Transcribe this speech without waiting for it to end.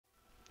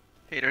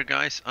Hey there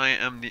guys, I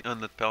am the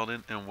Undead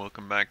Paladin and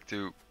welcome back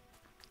to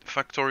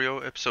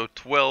Factorio episode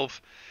 12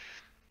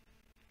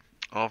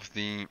 of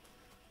the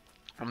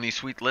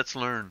Omnisuite Let's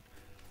Learn.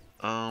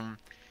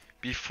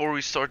 Before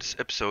we start this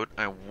episode,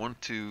 I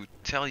want to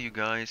tell you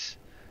guys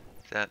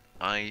that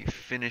I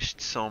finished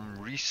some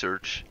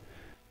research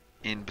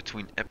in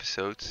between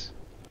episodes.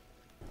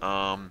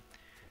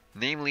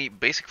 Namely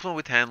basic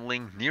fluid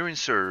handling, near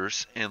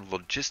inserters, and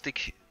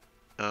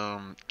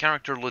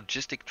character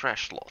logistic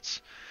trash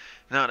slots.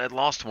 Now that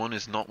last one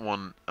is not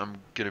one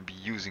I'm gonna be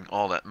using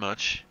all that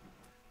much,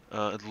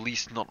 at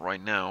least not right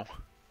now,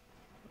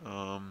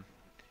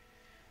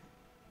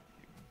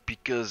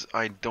 because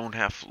I don't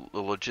have a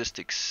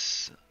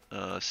logistics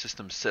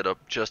system set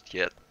up just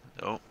yet.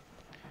 Oh,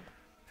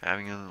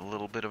 having a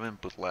little bit of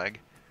input lag.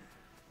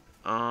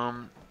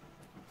 But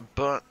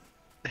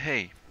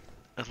hey,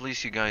 at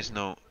least you guys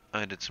know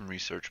I did some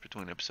research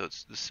between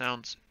episodes. The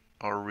sounds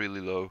are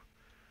really low,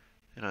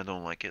 and I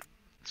don't like it,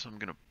 so I'm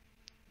gonna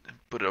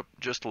put it up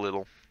just a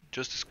little,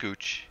 just a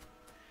scooch.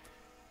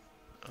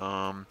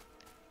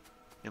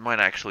 It might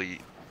actually,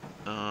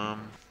 yeah.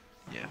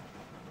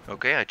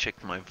 Okay, I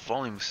checked my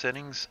volume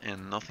settings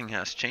and nothing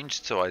has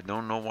changed, so I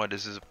don't know why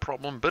this is a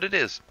problem, but it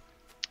is.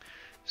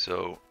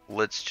 So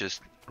let's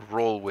just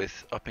roll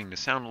with upping the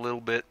sound a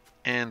little bit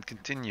and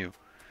continue.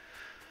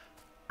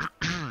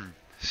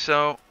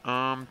 So,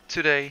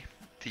 today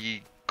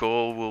the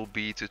goal will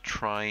be to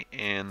try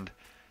and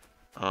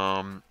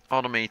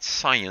automate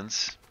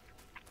science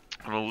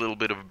on a little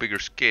bit of a bigger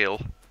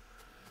scale.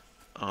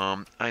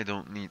 I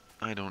don't need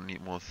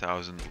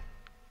 1,000.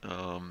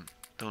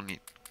 Don't need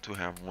to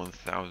have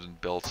 1,000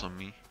 belts on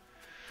me.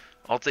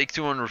 I'll take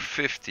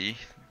 250.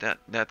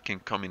 That can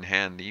come in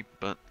handy,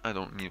 but I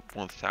don't need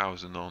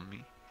 1,000 on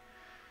me.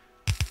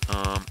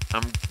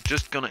 I'm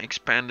just gonna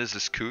expand this a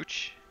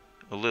scooch,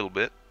 a little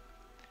bit.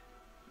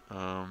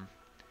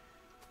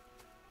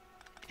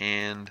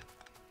 And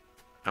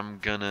I'm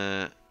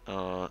gonna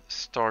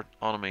start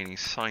automating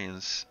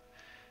science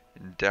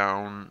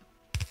down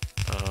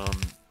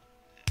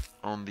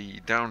on the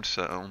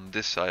downside, on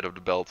this side of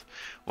the belt.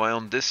 While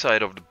on this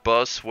side of the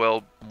bus,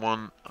 well,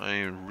 one,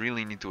 I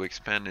really need to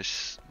expand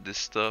this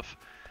stuff,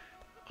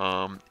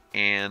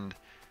 and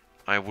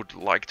I would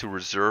like to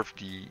reserve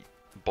the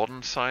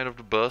bottom side of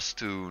the bus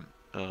to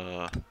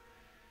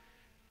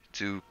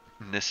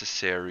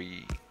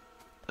necessary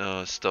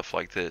stuff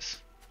like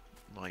this.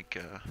 Like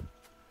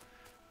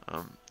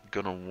I'm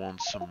gonna want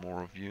some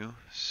more of you,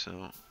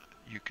 so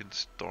you can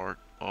start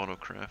auto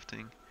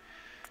crafting.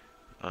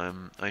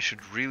 I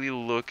should really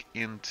look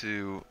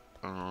into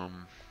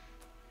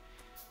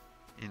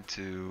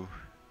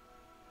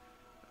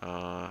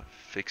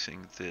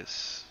fixing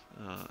this,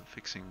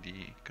 fixing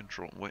the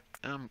control. Wait,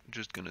 I'm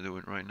just gonna do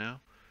it right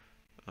now.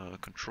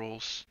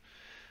 Controls,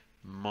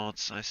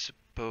 mods, I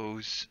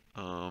suppose.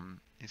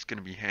 It's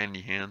gonna be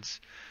handy hands.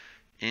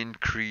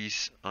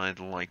 Increase, I'd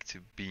like to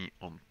be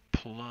on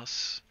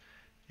plus,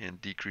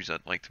 and decrease,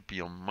 I'd like to be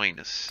on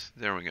minus.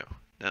 There we go.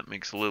 That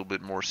makes a little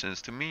bit more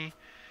sense to me,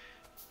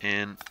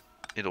 and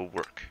it'll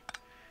work.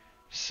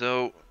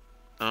 So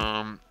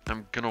I'm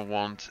gonna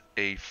want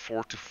a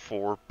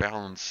 4-to-4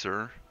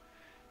 balancer.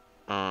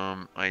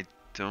 I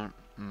don't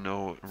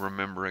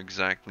remember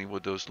exactly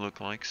what those look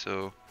like,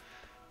 so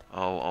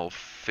I'll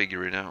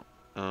figure it out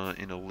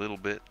in a little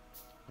bit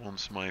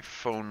once my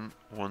phone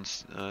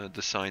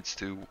decides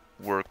to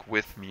work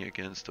with me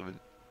against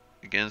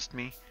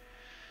me.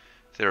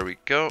 There we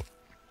go.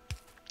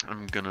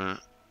 I'm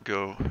gonna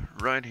go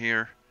right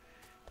here,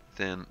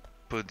 then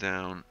put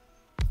down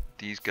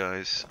these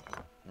guys,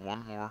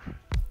 one more,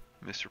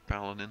 Mr.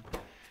 Paladin,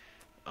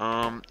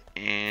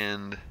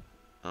 and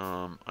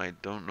I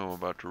don't know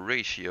about the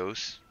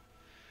ratios,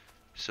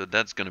 so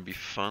that's gonna be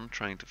fun,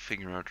 trying to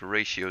figure out the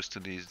ratios to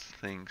these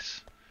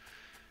things.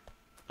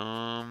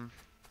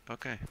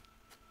 Okay,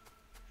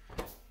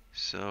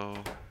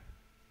 so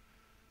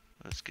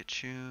let's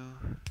get you,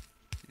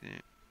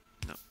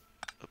 no,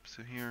 up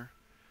to here.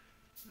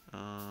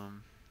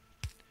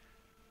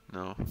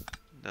 No,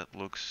 that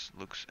looks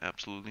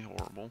absolutely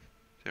horrible.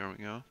 There we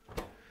go.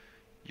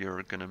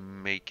 You're gonna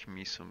make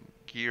me some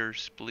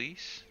gears,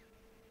 please.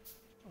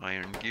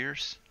 Iron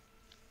gears.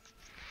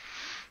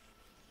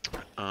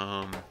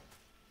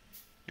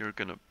 You're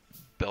gonna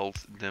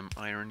belt them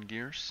iron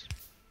gears.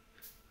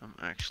 I'm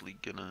actually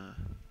gonna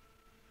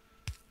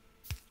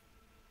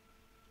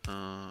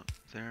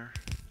there,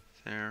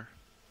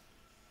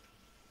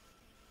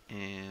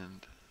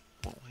 and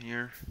well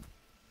here.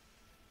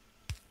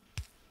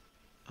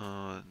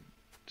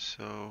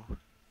 So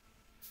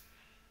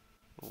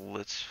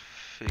let's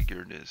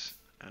figure this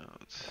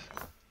out.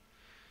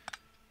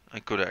 I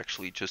could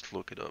actually just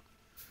look it up.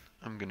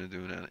 I'm gonna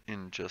do that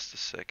in just a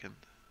second,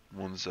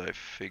 once I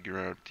figure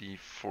out the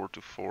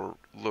 4-to-4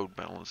 load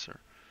balancer.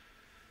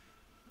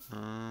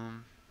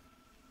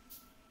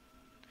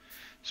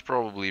 It's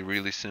probably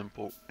really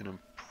simple, and I'm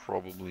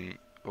probably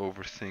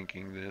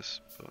overthinking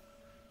this, but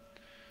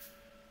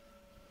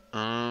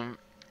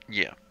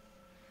yeah.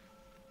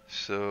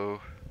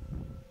 So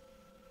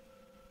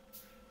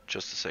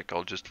Just a sec,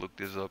 I'll just look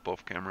this up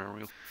off camera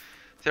real.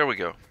 There we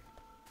go.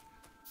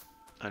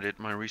 I did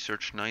my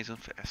research nice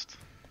and fast.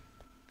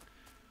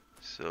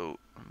 So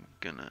I'm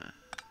gonna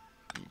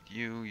need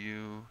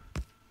you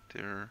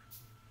there.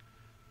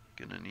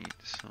 Gonna need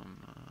some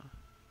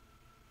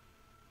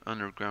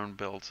underground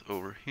belt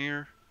over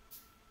here.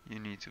 You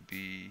need to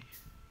be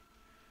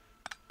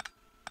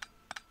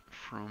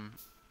from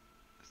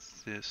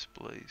this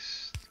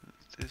place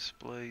to this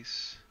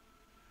place.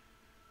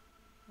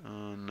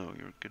 No,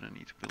 you're gonna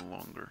need to be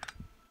longer.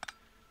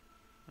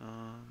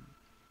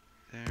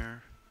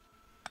 There.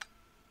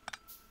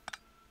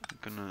 I'm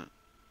gonna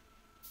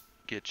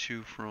get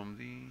you from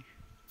the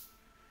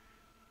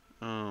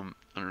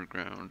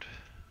underground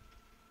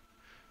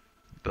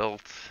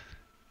belt.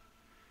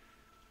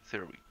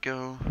 There we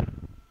go.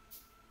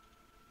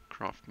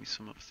 Craft me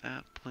some of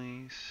that,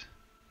 please.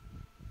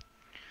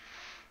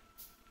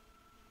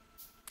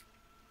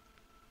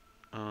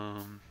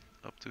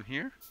 Up to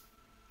here.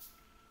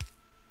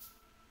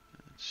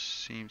 It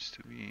seems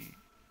to be.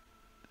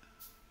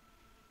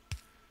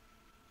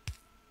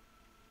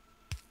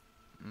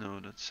 No,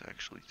 that's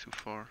actually too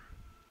far.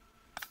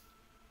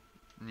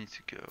 Need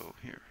to go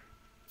here.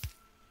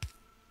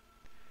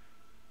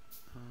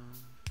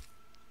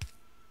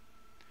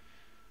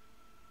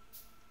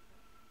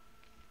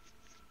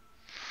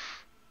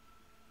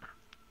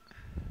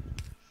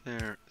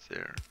 There,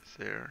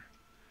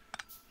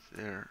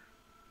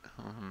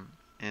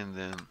 and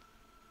then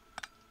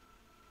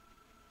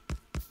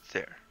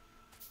there.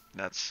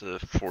 That's a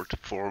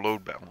 4-to-4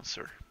 load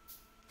balancer,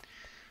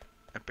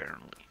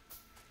 apparently.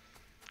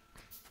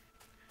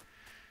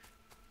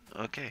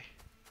 Okay.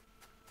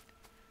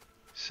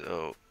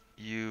 So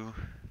you,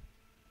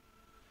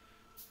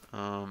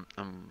 I'm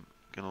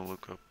gonna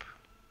look up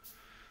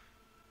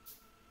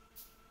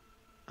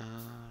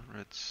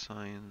red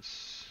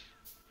science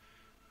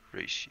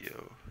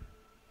ratio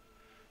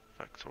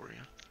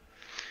factorial.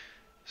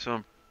 So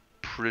I'm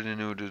pretty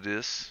new to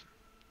this.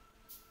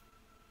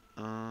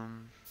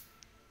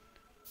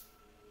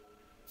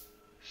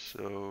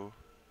 So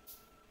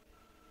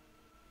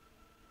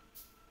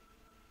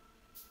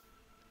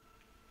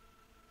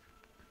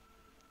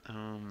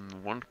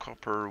one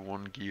copper,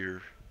 one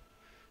gear.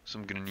 So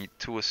I'm gonna need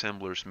 2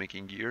 assemblers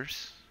making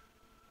gears.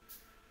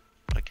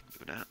 I can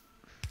do that.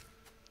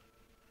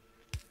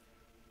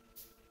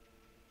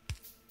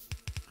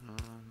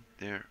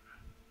 There.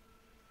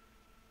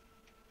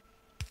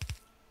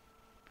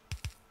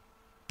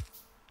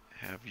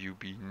 Have you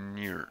be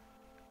near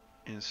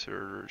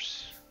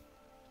inserters.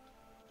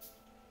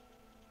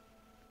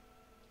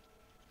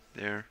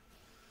 There.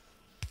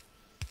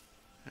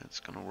 That's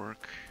gonna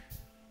work.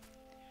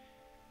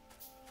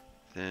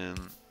 Then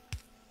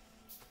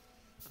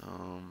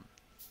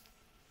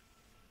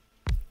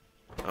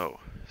oh,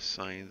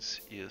 science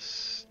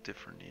is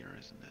different here,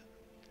 isn't it?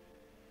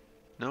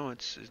 No,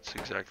 it's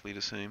exactly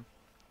the same.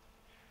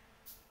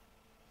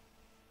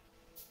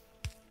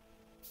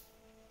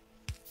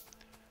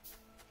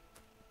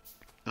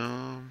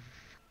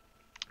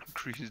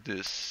 Increase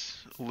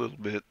this a little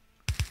bit,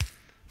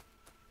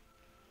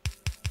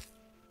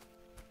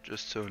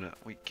 just so that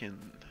we can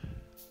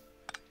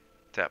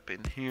tap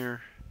in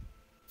here.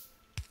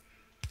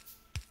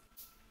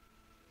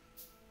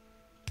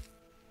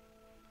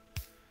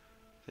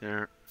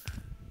 There.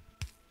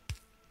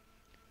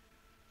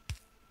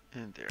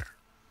 And there.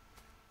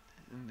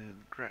 And then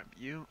grab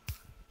you.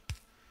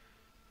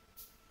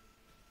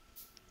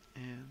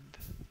 And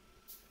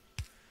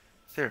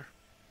there.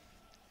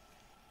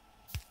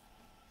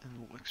 And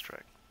we'll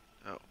extract.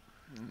 Oh,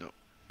 no.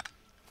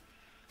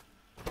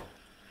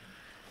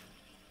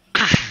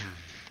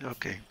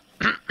 Okay.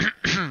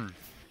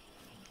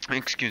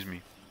 Excuse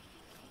me.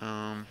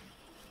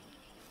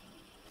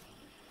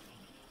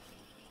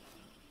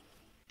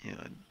 Yeah,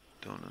 I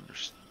don't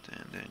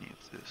understand any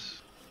of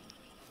this.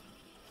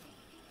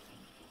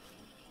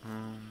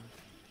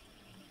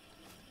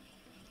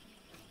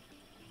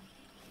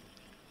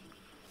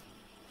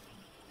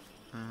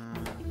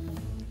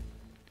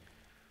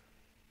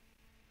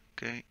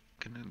 Okay,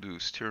 gonna do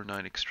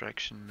styrnite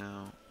extraction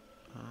now.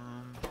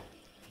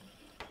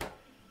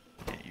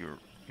 Yeah, you're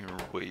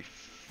way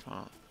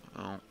far.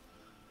 Oh.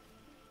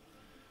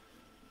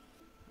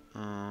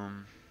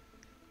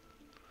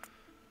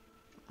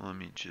 Let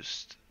me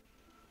just.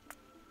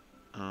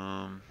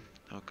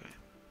 Okay.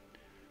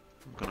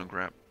 I'm gonna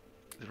grab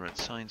the red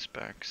science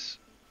packs.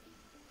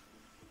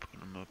 Put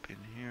them up in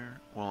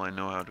here. Well, I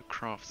know how to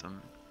craft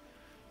them,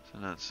 so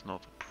that's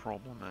not a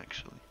problem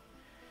actually.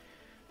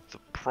 The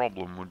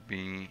problem would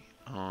be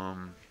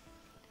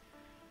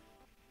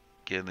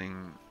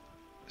getting.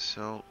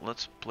 So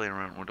let's play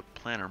around with a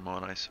planner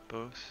mod, I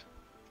suppose.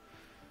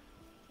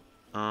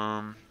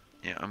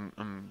 Yeah,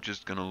 I'm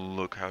just gonna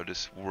look how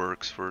this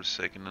works for a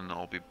second, and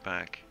I'll be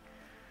back.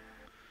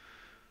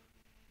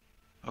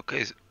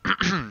 Okay,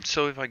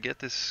 so if I get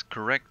this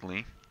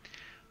correctly,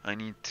 I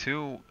need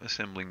 2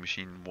 assembling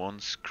machine,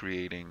 one's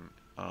creating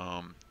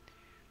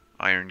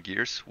iron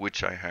gears,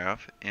 which I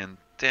have, and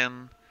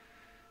 10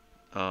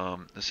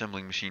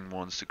 assembling machine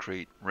wants to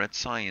create red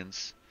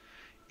science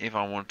if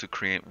I want to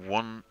create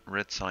 1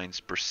 red science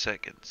per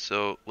second.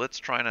 So let's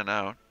try that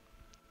out.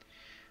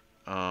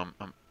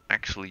 I'm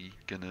actually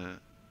gonna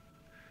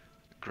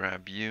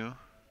grab you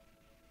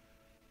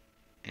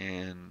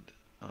and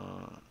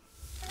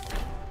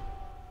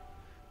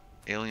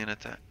alien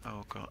attack.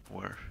 Oh god,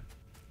 where?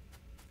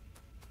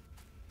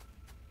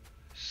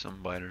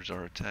 Some biters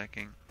are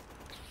attacking.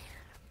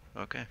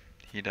 Okay,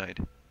 he died.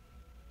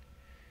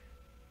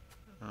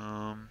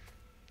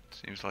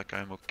 Seems like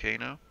I'm okay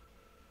now.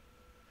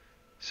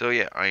 So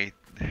yeah, I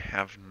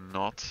have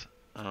not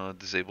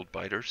disabled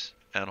biters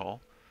at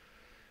all.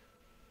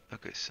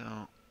 Okay,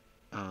 so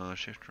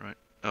shift right.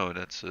 Oh,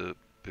 that's a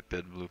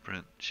pipette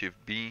blueprint. Shift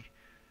B,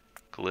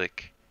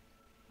 click,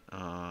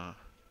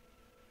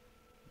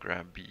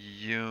 grab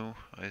you.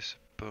 I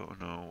suppose.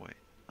 No, wait.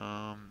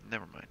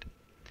 Never mind.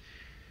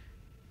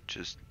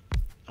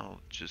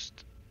 I'll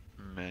just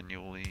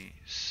manually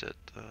set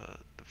the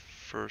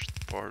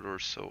first part or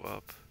so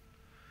up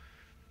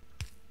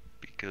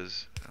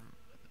because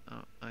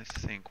I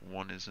think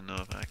 1 is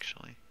enough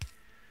actually.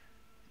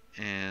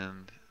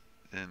 And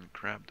then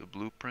grab the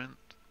blueprint,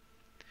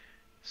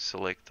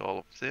 select all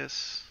of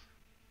this,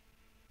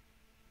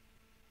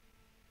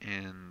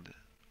 and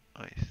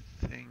I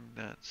think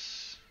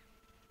that's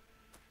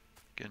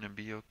gonna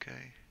be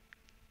okay.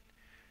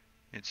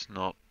 It's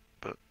not,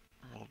 but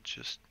we'll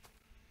just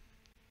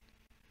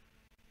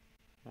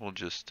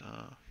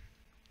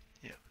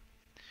yeah,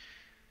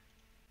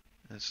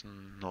 it's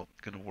not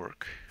gonna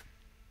work.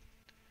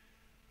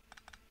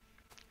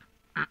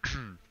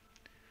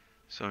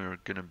 So you're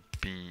gonna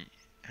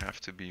have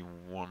to be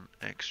 1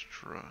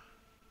 extra,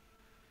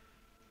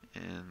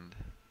 and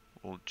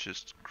we'll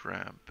just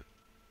grab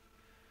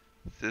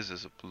this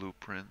as a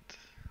blueprint,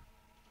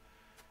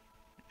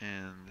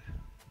 and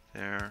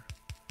there.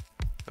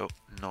 Oh,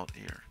 not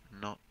here.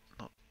 Not.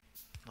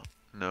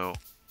 No.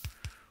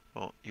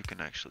 Well, you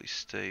can actually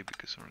stay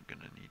because we're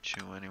gonna need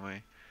you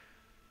anyway.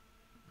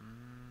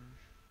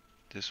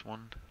 This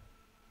one.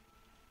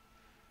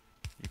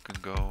 You can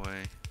go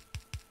away.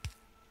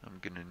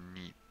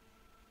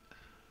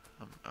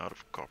 I'm out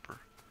of copper.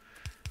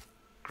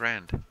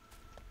 Grand.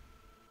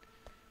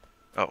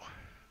 Oh.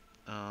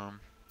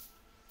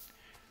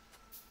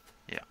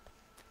 Yeah.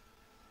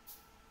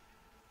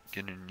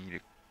 Gonna need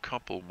a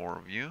couple more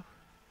of you.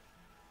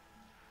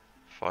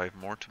 5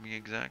 more to be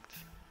exact.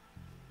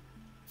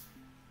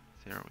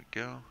 There we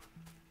go.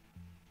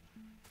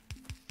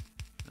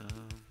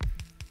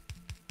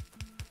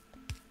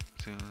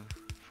 2,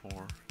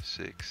 4,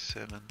 6,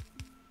 7,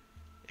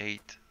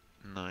 8,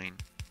 9,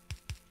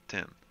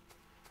 10.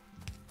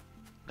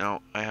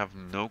 Now I have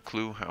no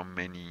clue how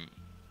many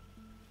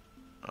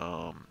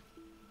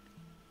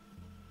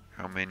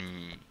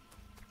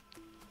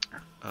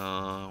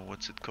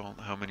what's it called?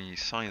 How many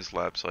science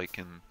labs I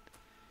can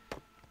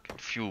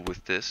fuel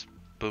with this,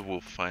 but we'll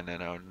find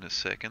that out in a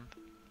second.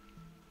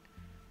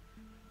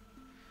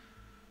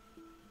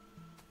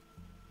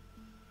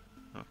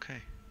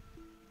 Okay.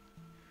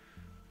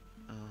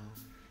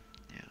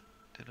 Yeah,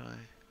 did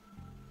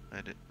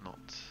I did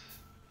not.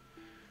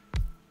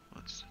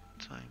 What's the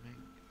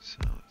timing? So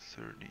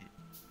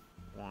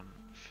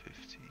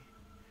 31:50.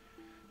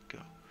 Go.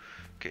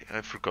 Okay,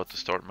 I forgot to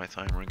start my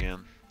timer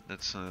again.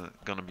 That's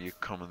gonna be a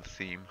common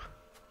theme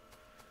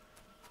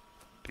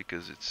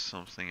because it's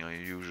something I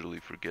usually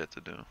forget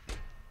to do.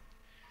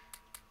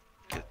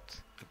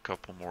 Get a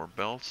couple more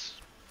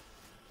belts.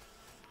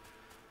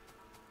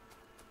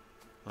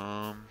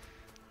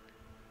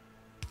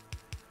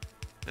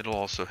 It'll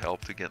also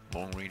help to get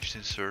long-range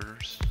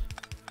inserters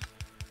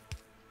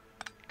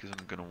because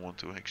I'm gonna want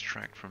to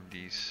extract from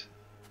these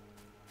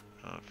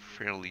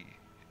fairly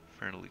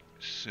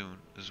soon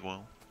as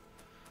well.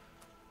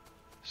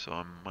 So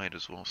I might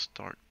as well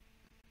start.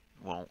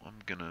 Well, I'm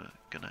gonna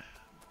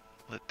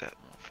let that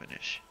one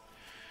finish.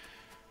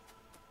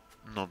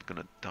 I'm not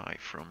gonna die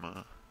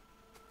from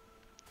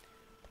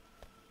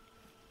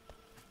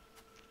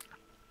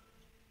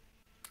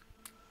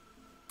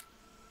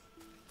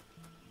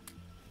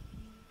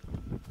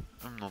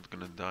I'm not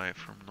gonna die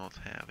from not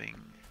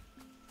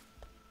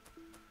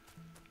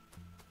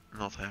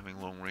having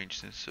long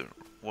range insert.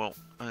 Well,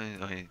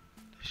 I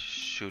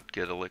should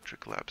get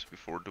electric labs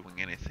before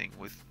doing anything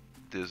with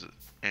this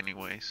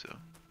anyway, so.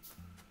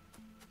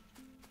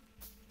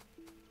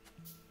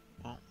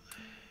 Well,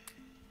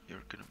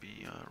 you're gonna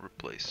be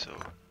replaced, so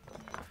I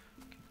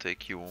can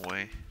take you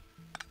away.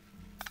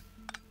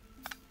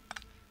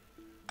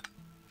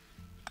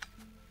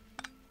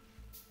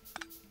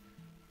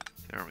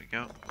 There we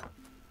go.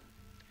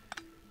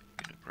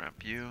 Gonna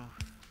grab you.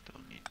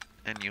 Don't need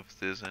any of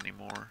this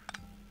anymore.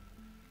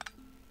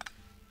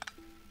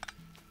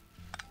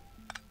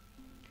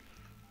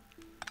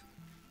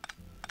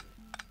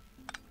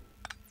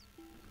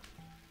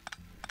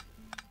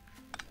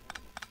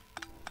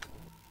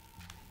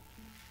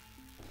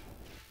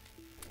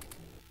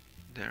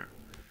 There.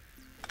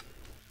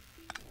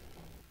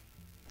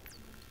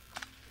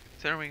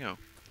 There we go.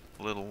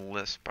 A little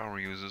less power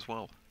use as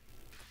well.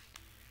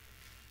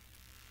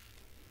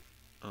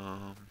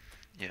 Um,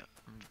 yeah,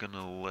 I'm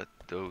gonna let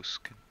those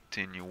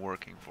continue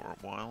working for a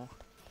while.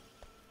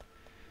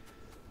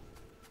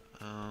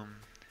 Um,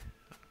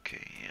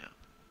 okay, yeah,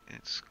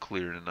 it's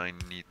clear that I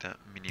need that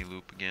mini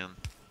loop again,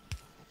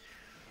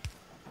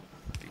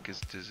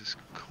 because this is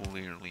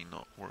clearly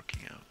not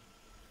working out.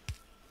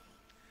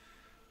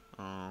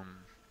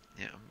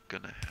 Yeah, I'm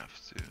gonna have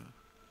to...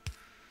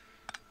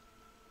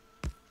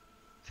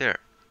 There.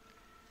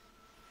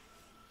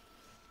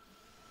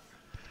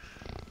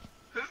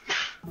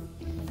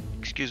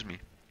 Excuse me.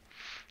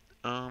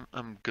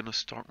 I'm gonna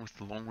start with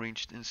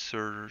long-range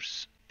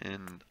inserters,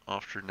 and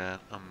after that,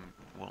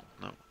 well,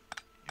 no,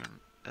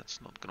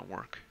 that's not gonna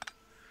work.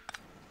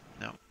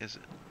 Now, is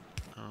it?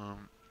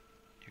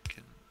 You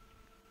can...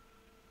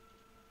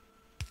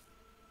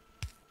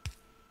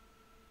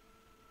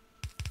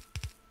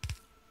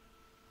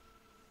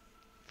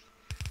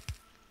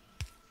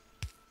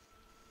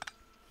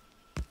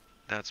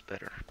 That's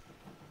better.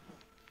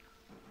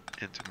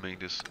 And to make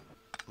this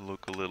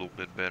look a little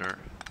bit better,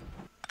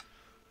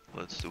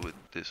 let's do it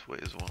this way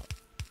as well.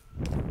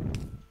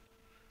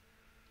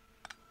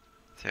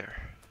 There.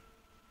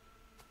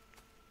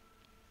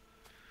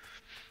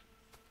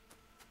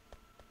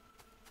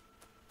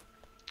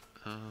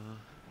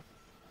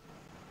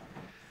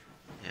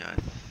 Yeah, I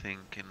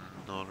think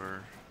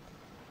another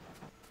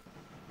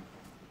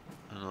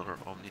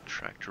Omni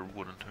tractor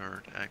wouldn't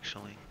hurt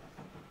actually.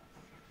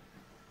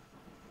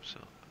 So,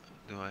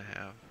 do I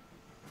have...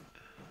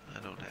 I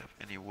don't have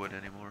any wood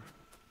anymore.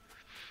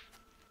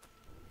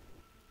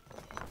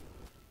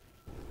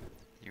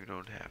 You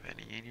don't have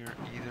any in here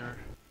either.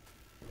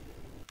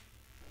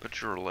 But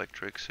you're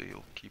electric, so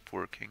you'll keep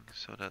working,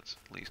 so that's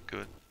at least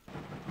good.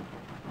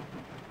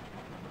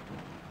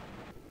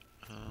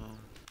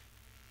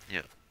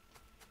 Yeah.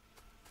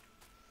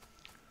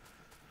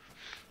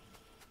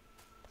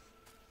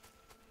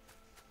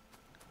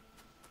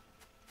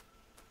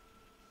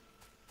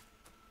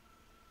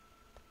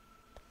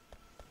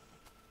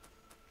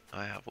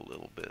 I have a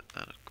little bit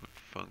that could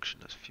function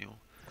as fuel.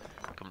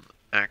 I'm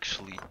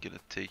actually gonna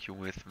take you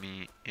with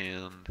me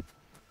and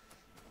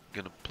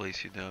gonna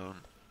place you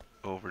down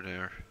over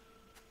there,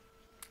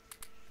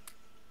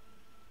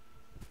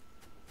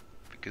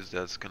 because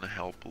that's gonna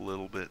help a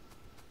little bit.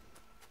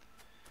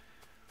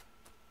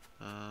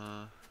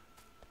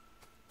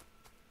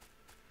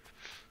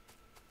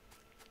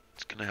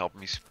 It's gonna help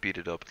me speed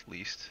it up at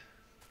least.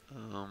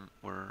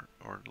 Where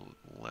are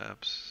the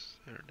labs?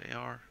 There they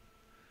are.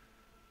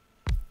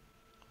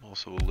 I'm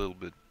also a little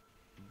bit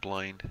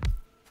blind.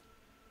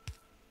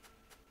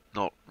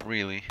 Not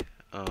really.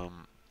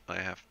 I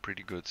have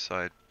pretty good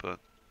sight, but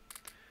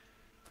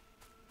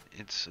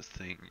it's a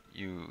thing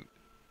you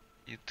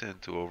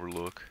tend to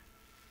overlook.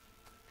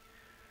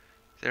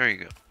 There you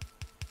go.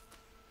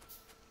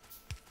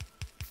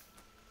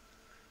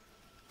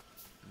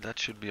 That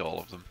should be all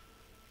of them.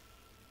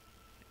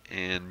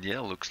 And yeah,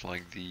 looks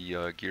like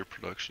the gear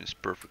production is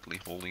perfectly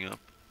holding up.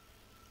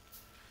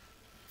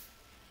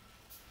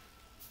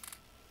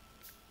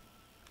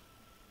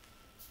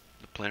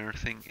 The planner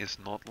thing is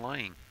not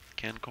lying.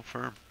 Can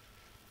confirm.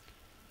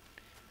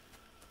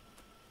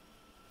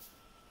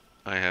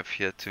 I have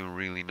yet to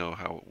really know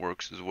how it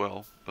works as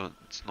well, but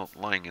it's not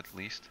lying at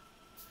least.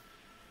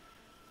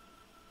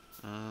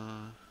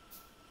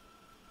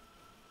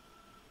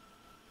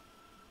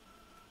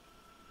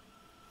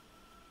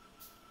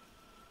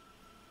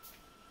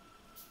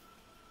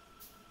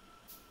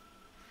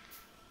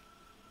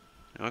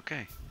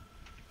 Okay.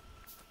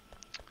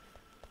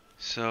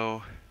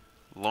 So,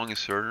 long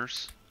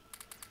inserters.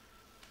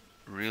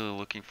 Really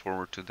looking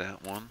forward to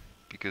that one,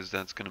 because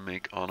that's going to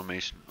make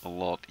automation a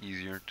lot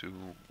easier to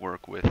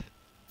work with.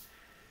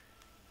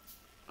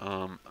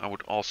 I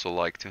would also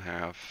like to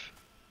have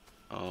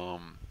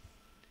an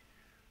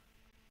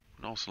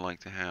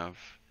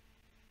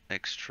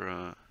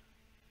extra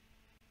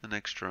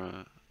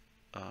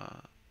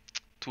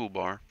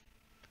toolbar,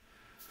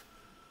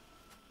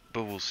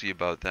 but we'll see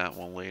about that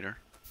one later.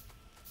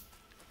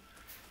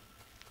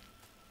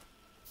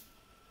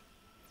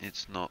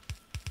 It's not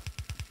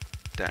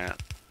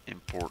that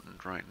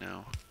important right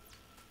now.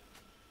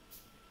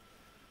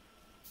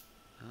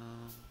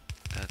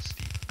 That's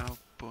the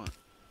output.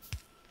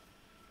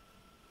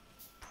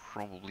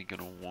 Probably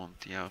gonna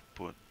want the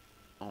output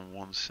on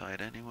one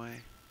side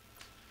anyway.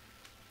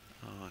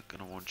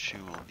 Gonna want you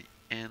on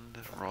the end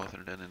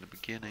rather than in the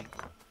beginning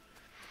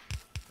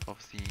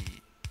of the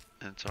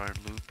entire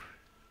loop.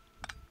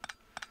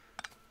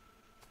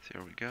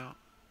 There we go.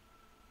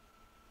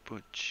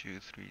 Put you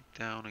 3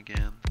 down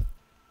again.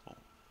 Well,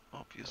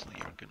 obviously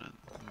you're gonna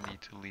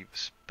need to leave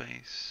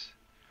space.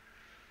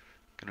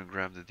 Gonna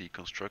grab the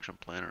deconstruction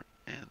planner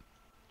and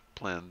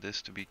plan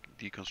this to be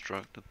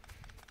deconstructed.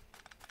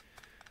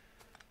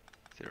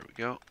 There we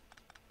go.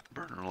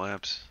 Burner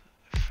labs.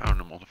 Found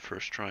them on the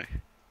first try.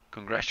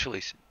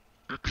 Congratulations.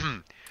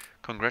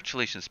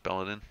 Congratulations,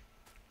 Paladin.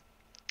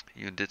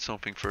 You did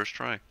something first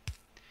try.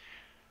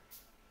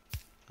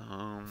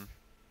 Yeah,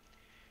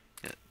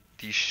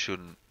 these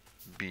shouldn't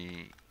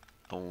be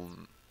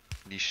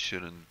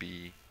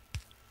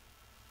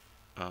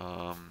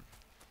um,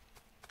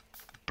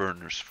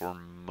 burners for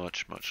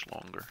much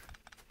longer.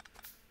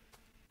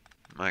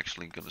 I'm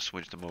actually gonna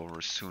switch them over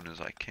as soon as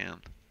I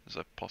can, as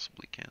I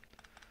possibly can.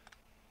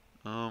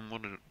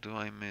 What do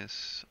I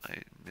miss?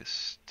 I miss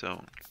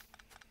stone,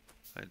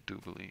 I do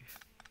believe.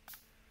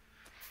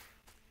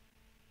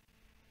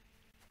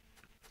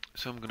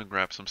 So I'm gonna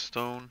grab some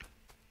stone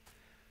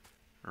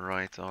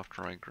right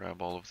after I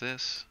grab all of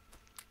this.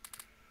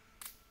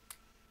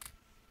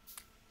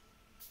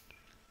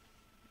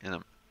 And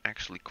I'm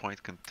actually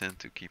quite content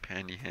to keep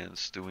Handy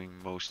Hands doing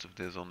most of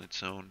this on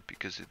its own,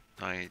 because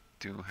I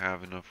do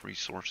have enough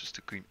resources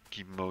to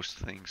keep most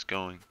things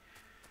going.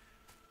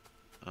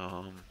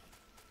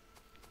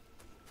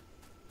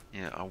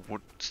 Yeah, I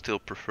would still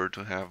prefer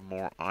to have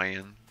more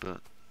iron,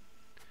 but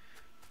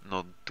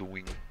not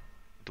doing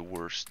the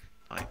worst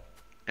I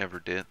ever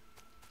did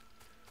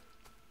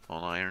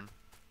on iron,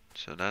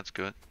 so that's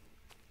good.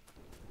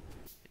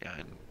 Yeah,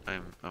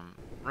 and I'm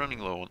running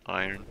low on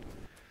iron,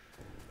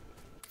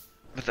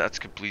 but that's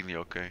completely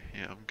okay.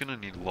 Yeah, I'm gonna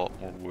need a lot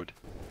more wood.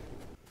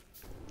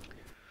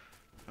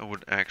 I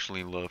would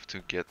actually love to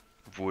get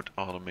wood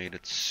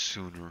automated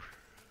sooner,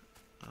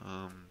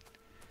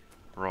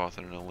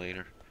 rather than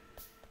later.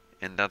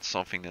 And that's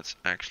something that's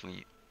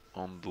actually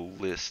on the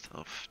list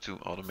of to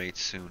automate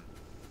soon.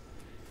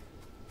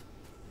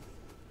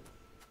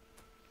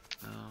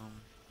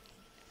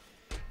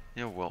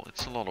 Yeah, well,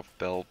 it's a lot of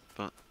bell,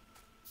 but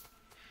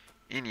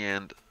in the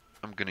end,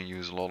 I'm gonna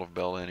use a lot of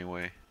bell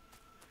anyway.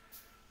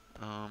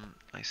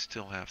 I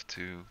still have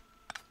to...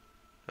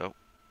 Oh.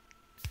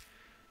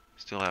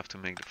 Still have to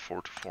make the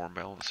 4-to-4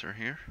 balancer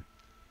here.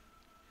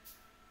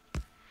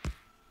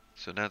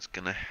 So that's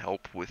gonna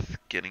help with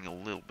getting a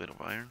little bit of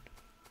iron.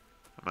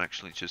 I'm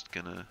actually just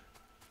gonna...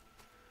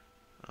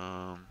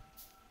 oh,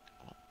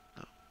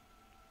 no.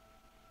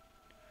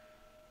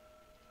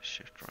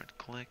 Shift right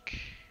click.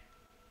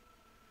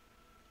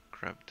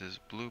 Grab this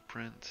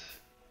blueprint.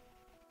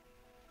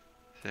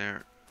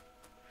 There.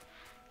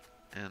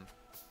 And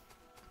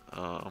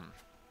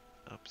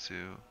up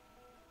to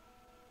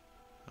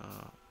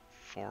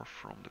 4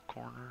 from the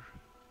corner.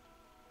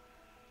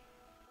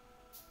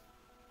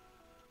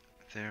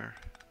 There.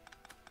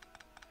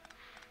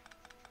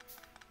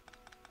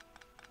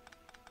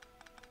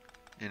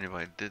 And if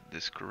I did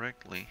this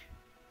correctly,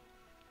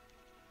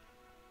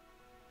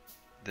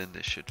 then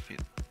this should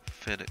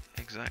fit it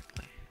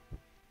exactly.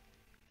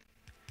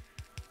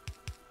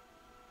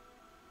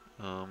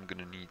 I'm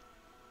gonna need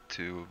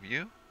 2 of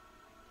you,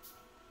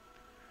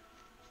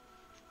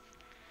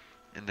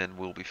 and then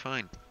we'll be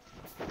fine.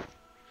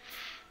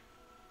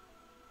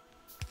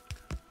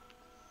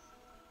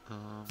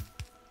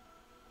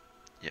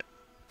 Yeah,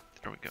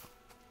 there we go.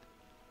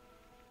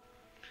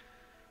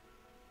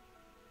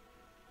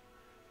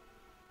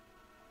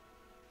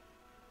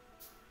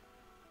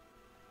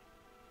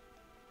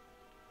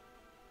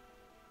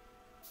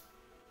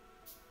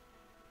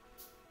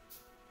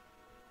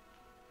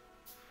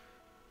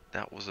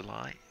 That was a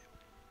lie.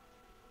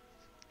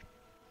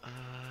 Yeah.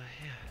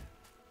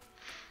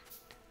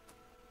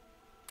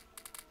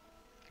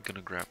 I'm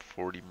gonna grab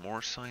 40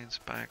 more science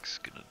packs,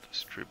 gonna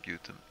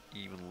distribute them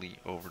evenly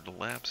over the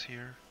labs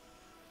here,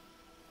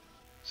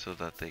 so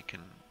that they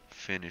can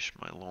finish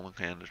my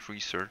long-handed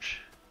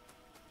research,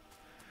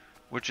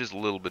 which is a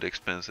little bit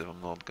expensive,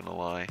 I'm not gonna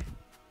lie.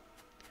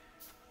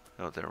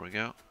 Oh, there we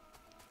go.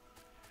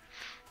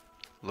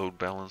 Load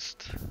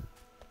balanced.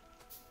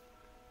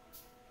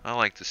 I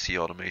like to see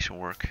automation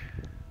work.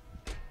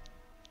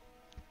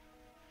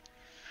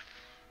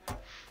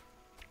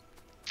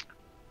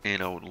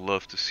 And I would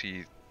love to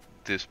see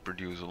this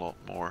produce a lot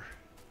more.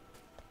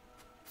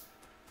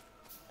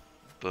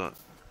 But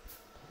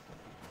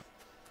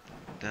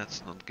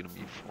that's not gonna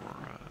be for...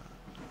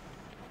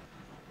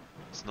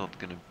 it's not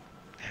gonna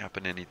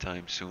happen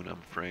anytime soon,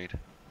 I'm afraid.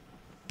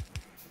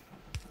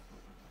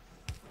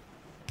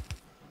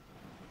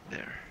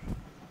 There.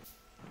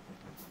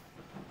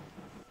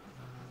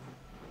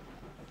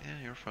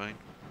 Yeah, you're fine.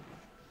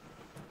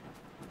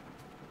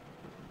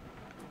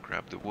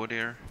 Grab the wood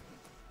here.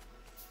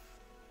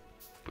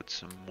 Put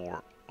some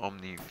more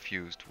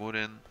Omni-fused wood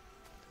in,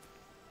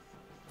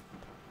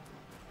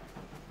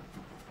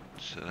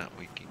 so that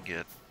we can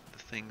get the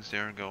things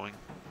there going.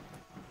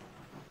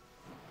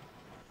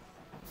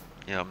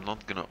 Yeah, I'm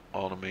not gonna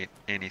automate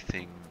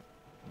anything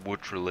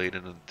wood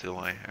related until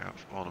I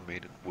have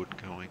automated wood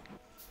going.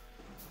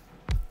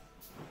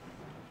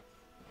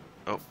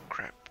 Oh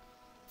crap.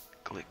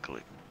 Click,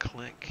 click,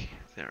 click.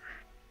 There.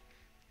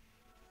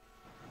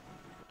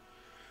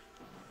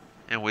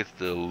 And with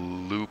the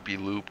loopy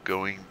loop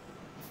going,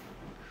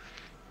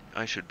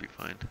 I should be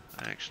fine.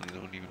 I actually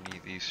don't even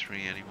need these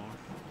 3 anymore.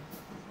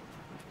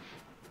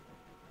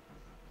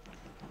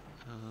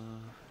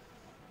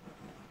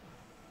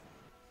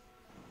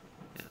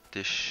 Yeah,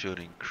 this should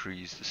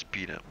increase the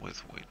speed at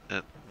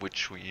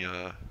which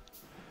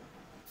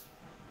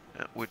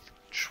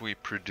we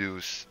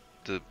produce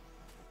the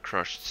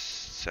crushed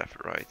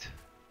saphirite,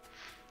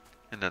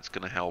 and that's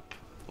gonna help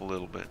a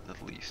little bit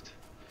at least.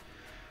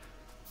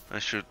 I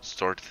should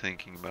start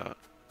thinking about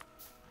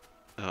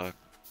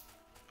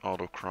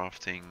auto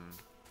crafting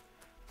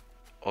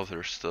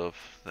other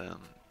stuff than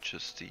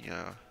just the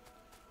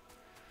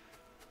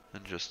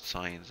than just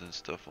science and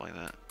stuff like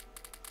that.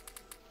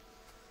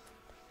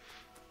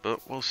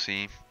 But we'll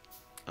see.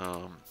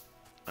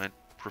 I'd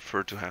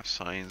prefer to have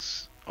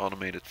science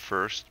automated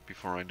first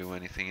before I do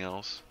anything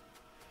else.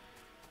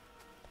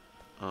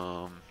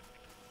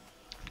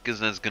 Because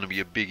that's gonna be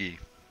a biggie.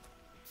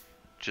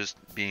 Just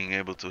being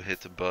able to hit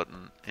the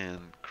button and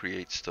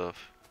create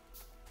stuff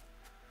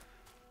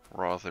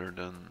rather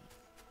than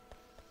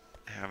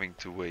having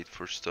to wait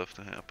for stuff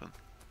to happen.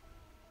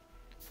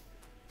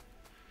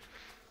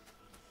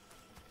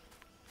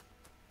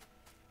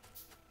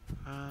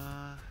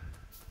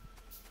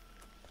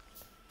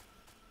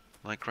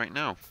 Like right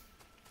now.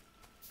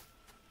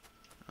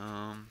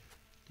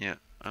 Yeah,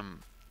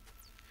 I'm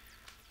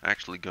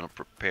actually gonna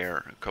prepare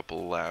a couple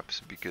of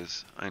labs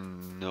because I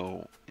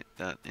know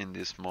that in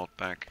this mod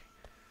pack,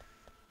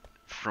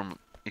 from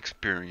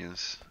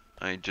experience,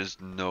 I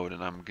just know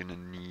that I'm gonna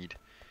need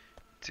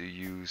to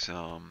use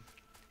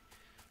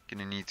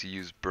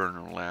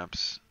burner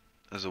labs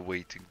as a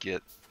way to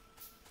get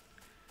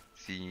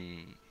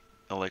the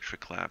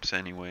electric labs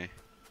anyway,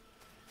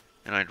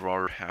 and I'd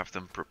rather have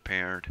them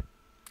prepared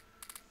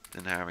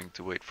than having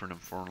to wait for them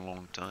for a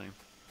long time.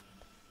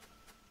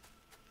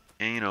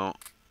 And you know,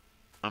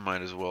 I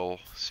might as well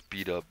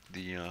speed up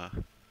the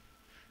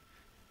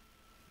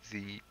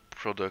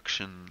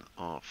production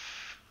of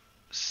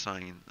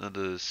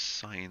the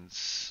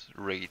science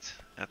rate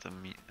at the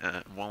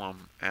while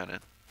I'm at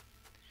it.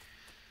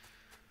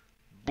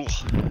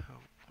 Blah.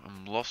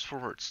 I'm lost for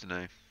words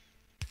today.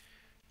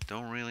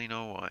 Don't really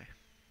know why.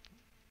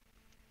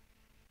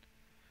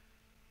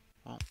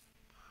 Well,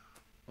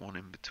 one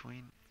in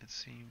between, it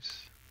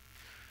seems.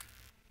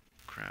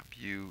 Grab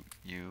you.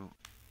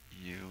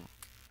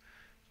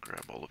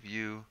 Grab all of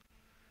you.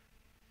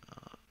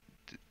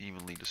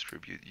 Evenly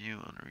distribute you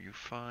under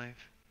U5.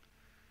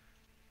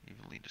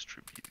 Evenly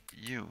distribute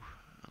you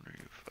under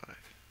U5.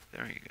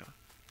 There you go.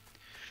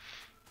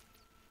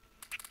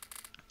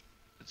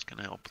 It's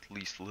gonna help at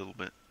least a little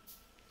bit.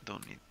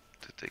 Don't need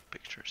to take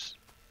pictures.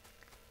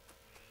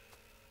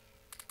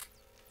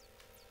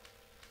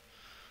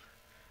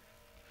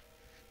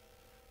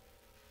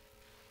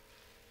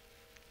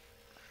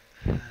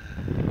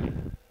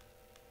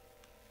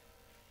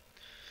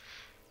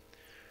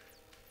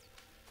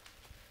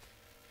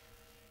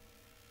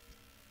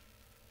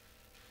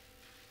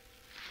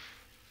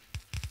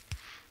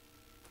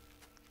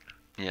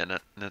 Yeah,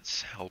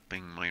 that's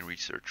helping my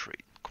research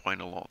rate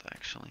quite a lot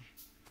actually.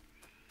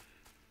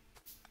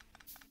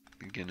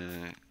 I'm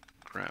gonna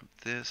grab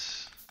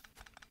this.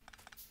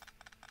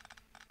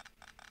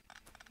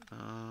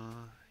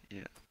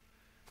 Yeah.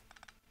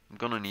 I'm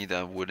gonna need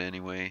that wood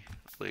anyway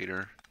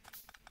later.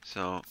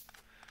 So,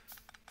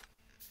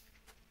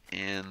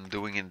 and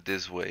doing it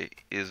this way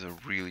is a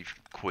really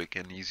quick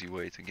and easy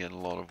way to get a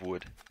lot of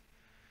wood.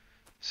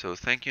 So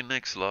thank you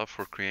Nexla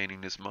for creating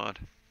this mod.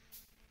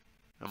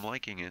 I'm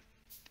liking it.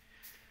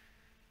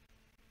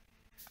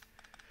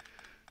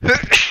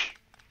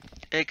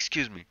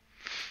 Excuse me.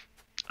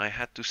 I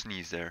had to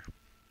sneeze there.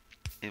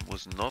 It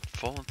was not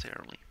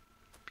voluntarily,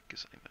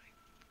 because I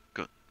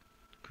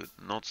could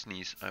not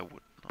sneeze, I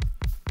would not.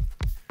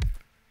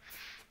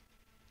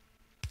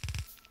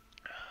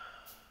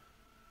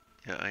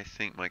 Yeah, I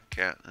think my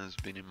cat has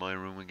been in my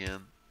room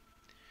again.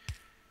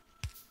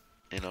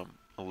 And I'm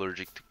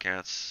allergic to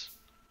cats.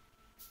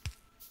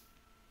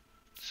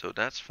 So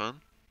that's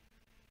fun.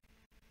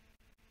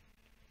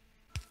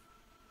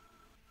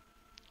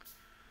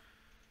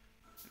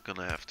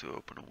 Gonna have to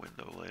open a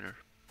window later.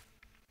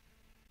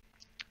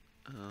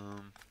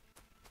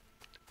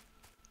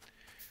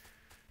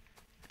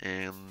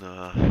 And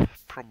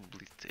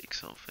probably take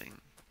something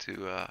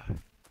to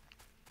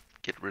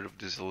get rid of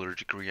this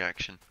allergic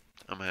reaction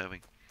I'm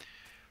having.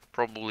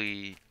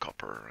 Probably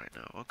copper right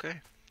now. Okay.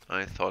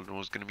 I thought it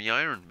was gonna be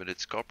iron, but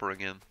it's copper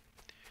again.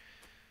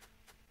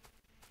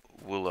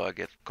 We'll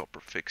get copper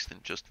fixed in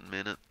just a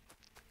minute.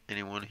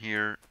 Anyone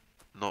here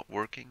not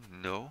working?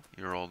 No,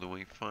 you're all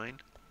doing fine.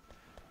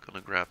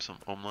 Gonna grab some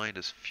Omnisuite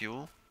as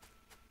fuel.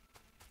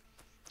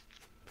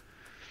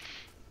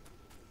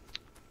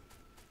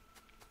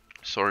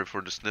 Sorry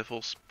for the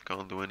sniffles,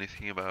 can't do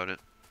anything about it.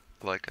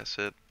 Like I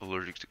said,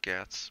 allergic to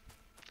cats.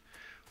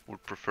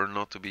 Would prefer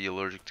not to be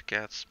allergic to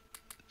cats,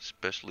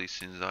 especially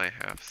since I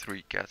have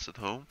 3 cats at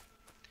home.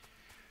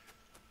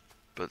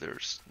 But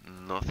there's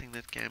nothing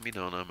that can be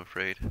done, I'm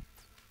afraid.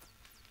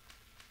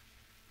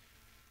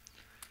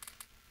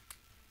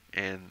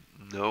 And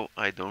no,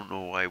 I don't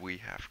know why we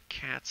have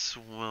cats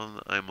when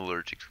I'm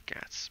allergic to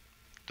cats.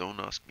 Don't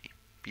ask me,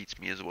 beats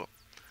me as well.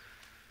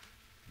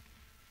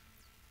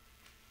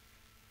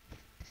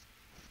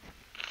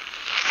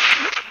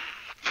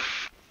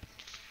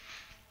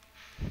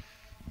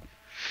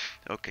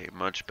 Okay,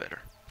 much better.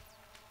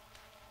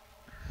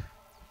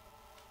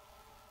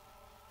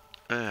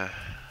 Yeah,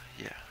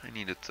 I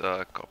needed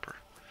copper.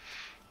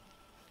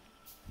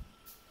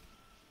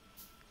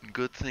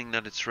 Good thing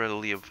that it's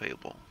readily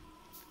available.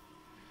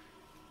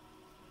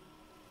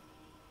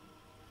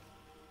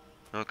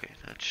 Okay,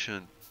 that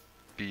should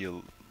be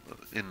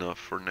enough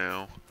for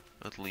now,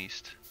 at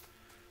least.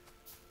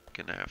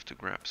 Gonna have to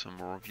grab some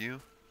more of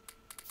you.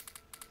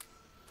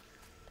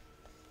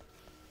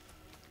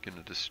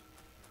 Gonna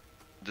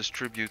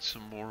distribute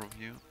some more of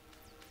you.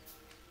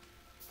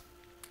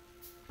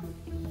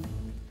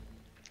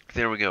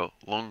 There we go.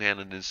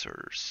 Long-handed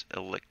inserters.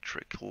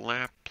 Electric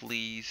lamp,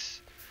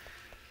 please.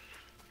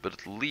 But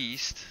at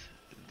least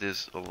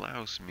this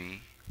allows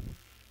me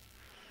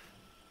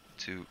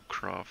to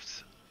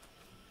craft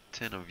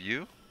 10 of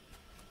you.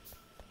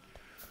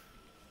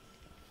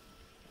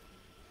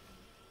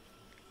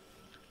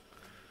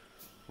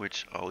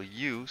 Which I'll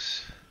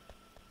use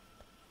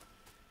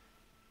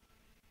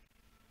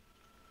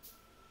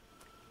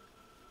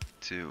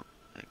to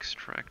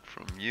extract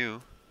from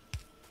you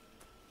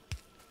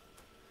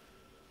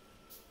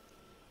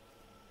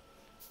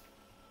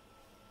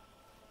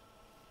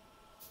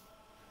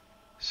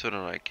so that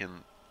I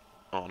can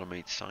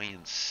automate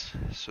science,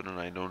 so that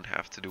I don't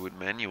have to do it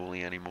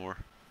manually anymore.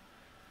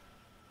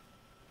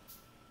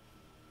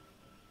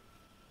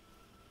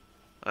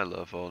 I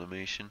love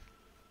automation.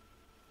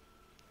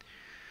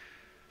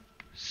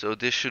 So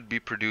this should be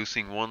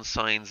producing 1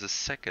 science a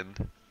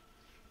second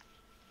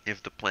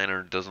if the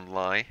planner doesn't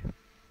lie,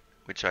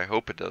 which I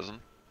hope it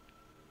doesn't,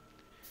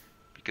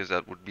 because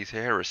that would be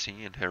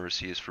heresy, and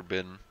heresy is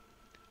forbidden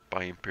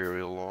by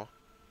imperial law.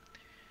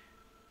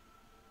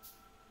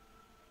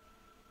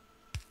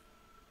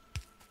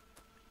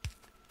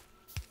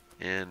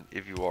 And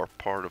if you are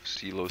part of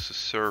Silos'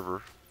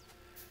 server,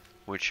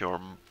 which you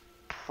are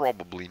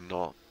probably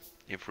not,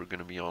 if we're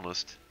gonna be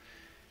honest,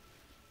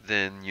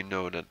 then you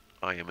know that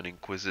I am an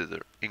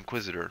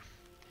inquisitor,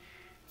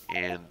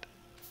 and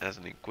as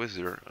an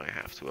inquisitor, I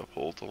have to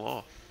uphold the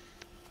law.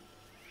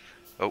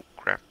 Oh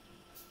crap!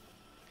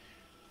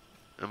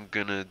 I'm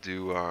gonna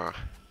do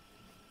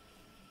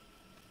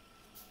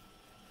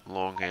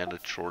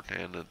long-handed,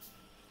 short-handed.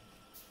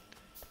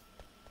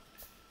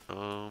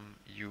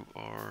 You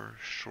are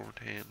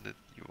short-handed.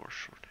 You are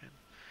short-handed.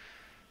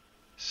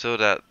 So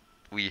that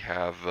we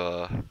have.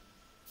 Oh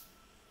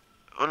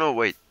no,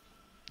 wait.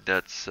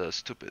 That's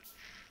stupid.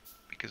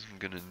 Because I'm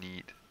gonna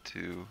need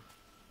to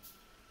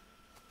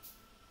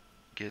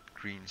get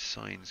green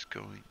signs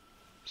going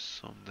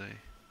someday.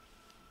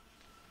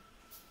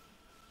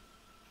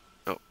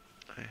 Oh,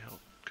 I held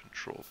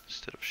control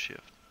instead of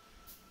shift.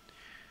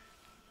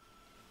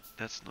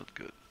 That's not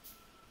good,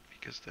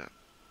 because that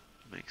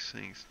makes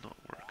things not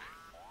work.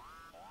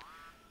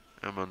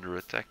 I'm under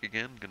attack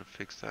again. Gonna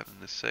fix that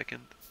in a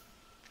second.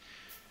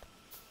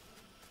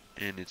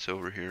 And it's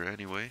over here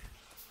anyway.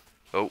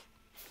 Oh,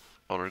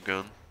 other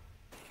gun.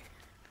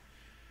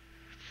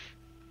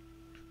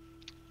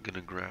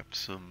 Gonna grab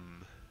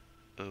some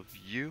of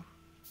you.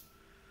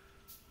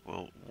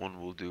 Well, one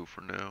will do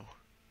for now.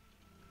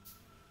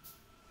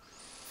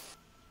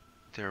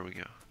 There we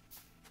go.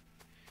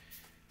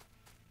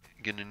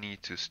 Gonna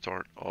need to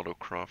start auto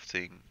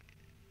crafting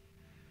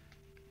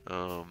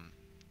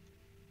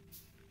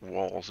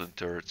walls and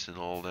turrets and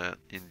all that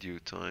in due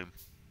time.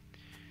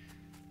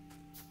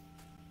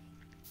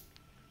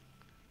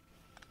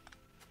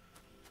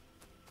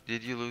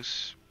 Did you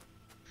lose?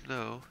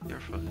 No,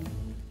 you're fine.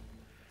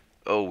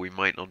 Oh, we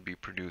might not be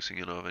producing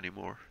enough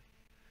anymore.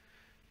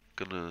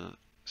 Gonna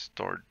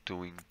start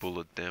doing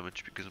bullet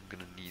damage because I'm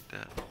gonna need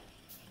that.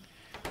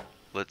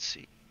 Let's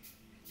see.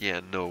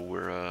 Yeah, no,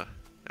 we're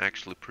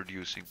actually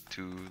producing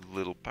too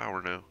little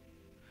power now.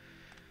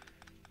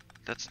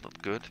 That's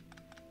not good.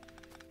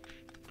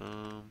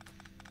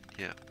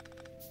 Yeah.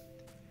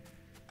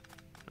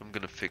 I'm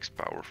gonna fix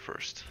power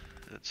first.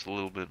 It's a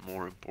little bit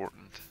more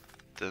important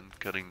than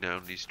cutting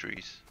down these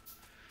trees.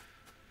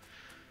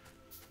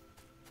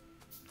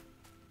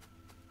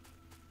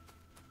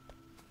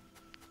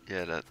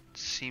 Yeah, that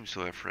seems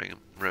to have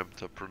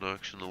ramped up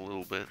production a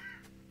little bit.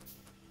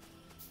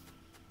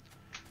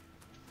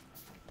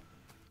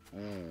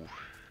 Ooh.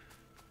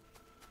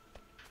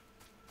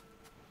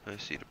 I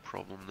see the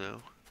problem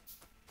now.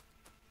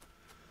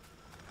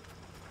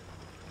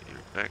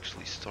 You're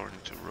actually starting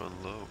to run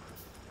low.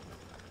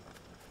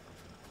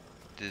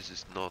 This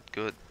is not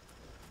good.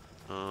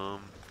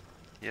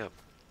 Yeah.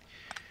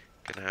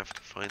 Gonna have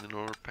to find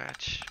another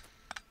patch.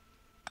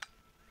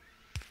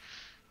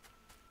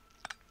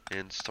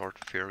 And start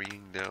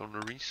ferrying down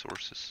the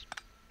resources.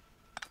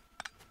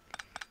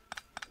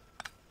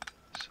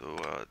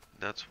 So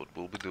that's what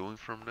we'll be doing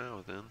from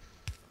now then.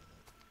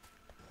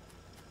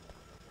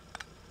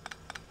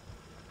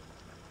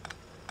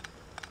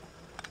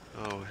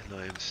 Oh, and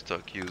I am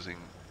stuck using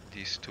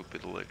these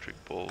stupid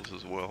electric balls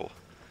as well.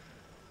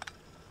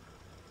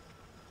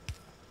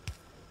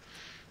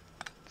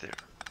 There.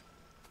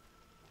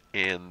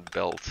 And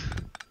belt.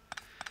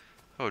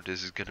 Oh,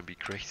 this is gonna be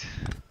great.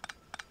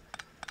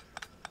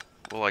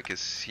 Well, I can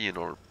see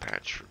another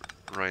patch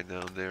right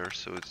down there,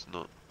 so it's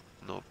not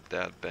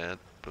that bad,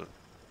 but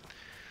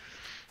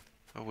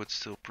I would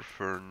still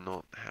prefer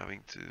not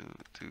having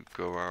to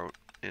go out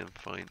and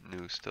find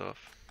new stuff.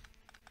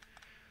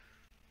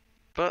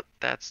 But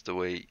that's the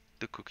way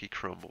the cookie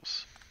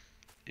crumbles.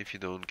 If you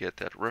don't get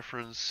that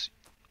reference,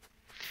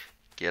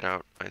 get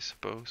out, I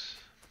suppose.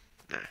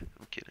 Nah,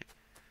 I'm kidding.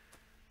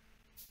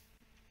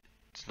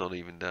 It's not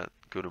even that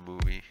good a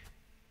movie.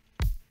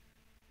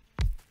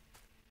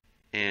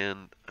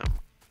 And I'm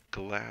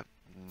glad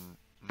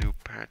new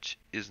patch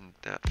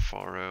isn't that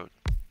far out.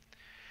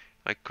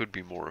 I could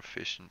be more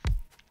efficient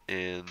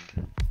and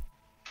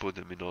put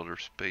them in other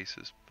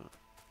spaces, but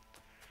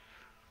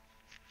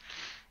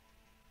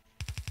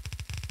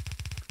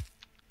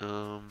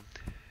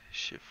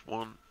shift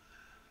 1.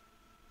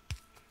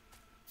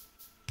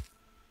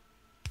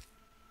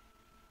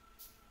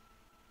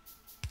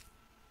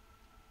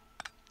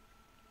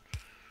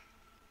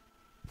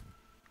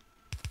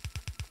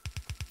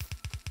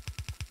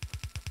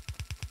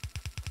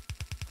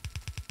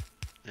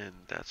 And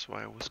that's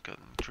why I was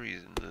cutting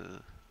trees on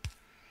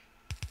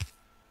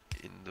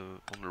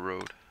the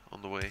road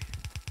on the way.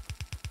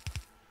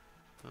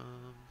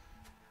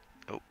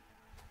 Oh,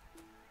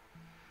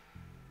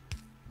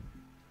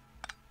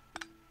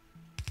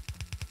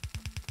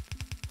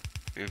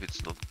 if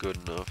it's not good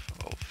enough,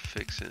 I'll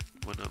fix it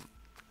when I'm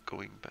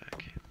going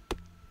back.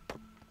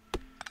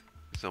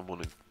 Because I'm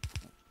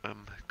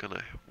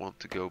gonna want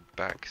to go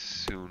back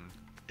soon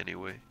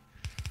anyway.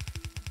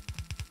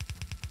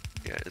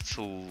 Yeah, it's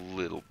a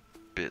little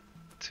bit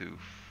too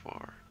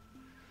far.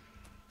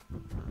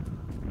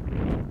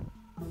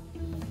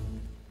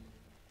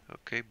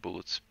 Okay,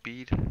 bullet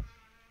speed.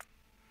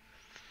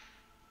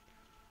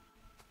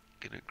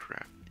 Gonna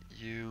grab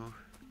you.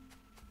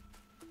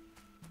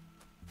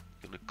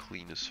 Gonna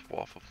clean a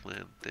swath of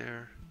land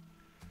there.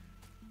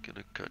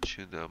 Gonna cut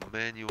you down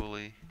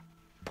manually.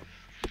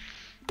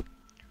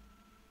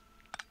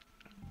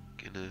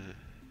 Gonna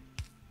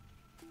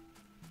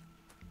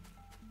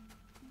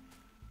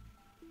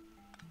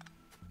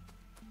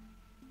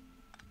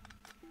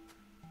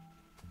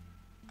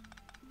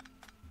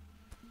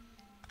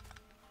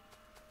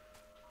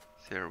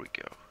there we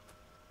go.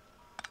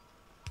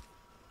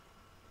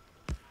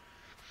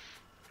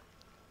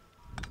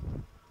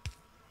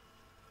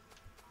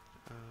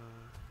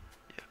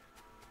 Yeah.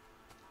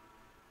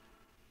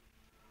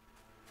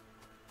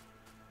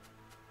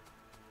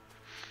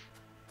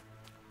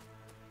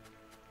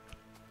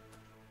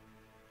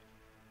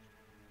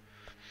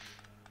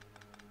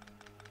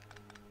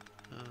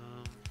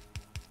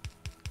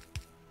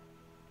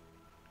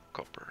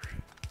 Copper.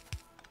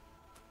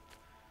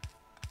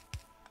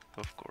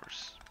 Of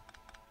course.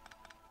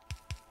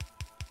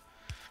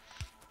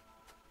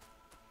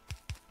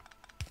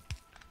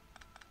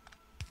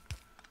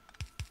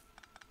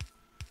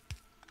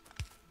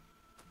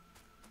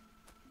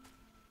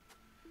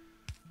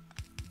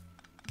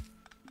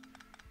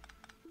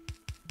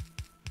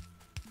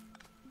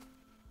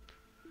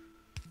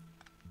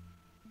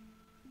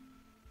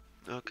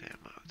 Okay,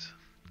 I'm out.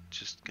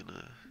 Just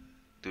gonna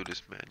do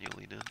this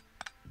manually then.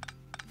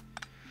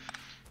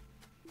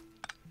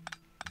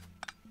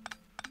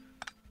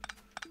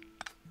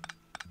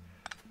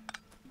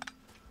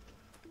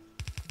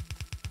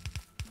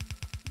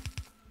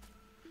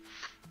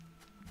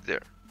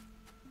 There.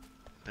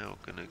 Now I'm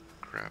gonna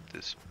grab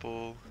this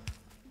ball.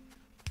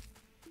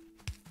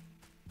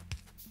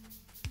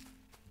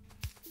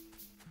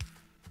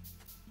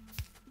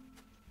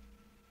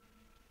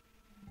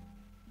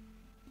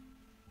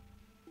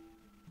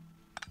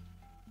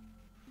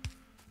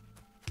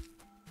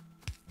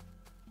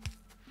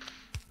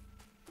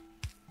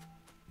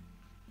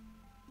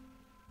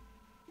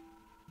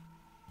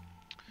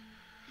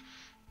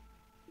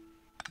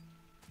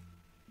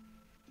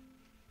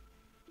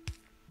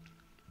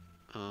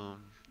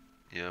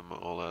 Yeah, I'm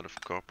all out of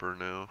copper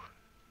now.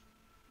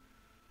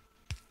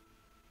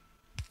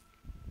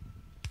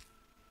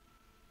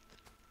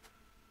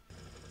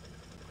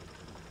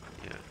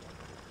 Yeah.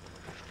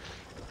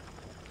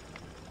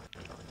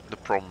 The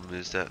problem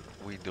is that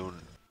we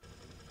don't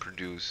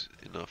produce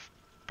enough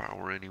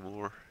power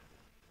anymore.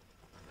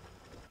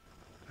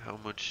 How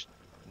much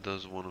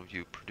does one of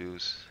you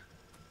produce?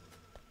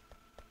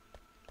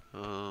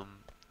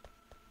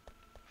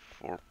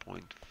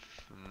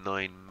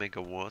 4.9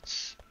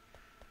 megawatts.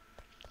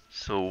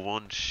 So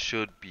one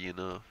should be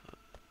enough.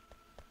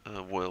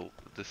 Well,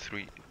 the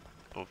 3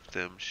 of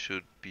them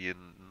should be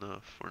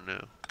enough for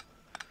now.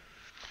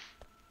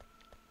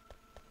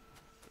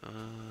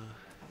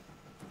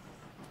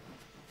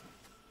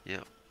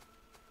 Yeah.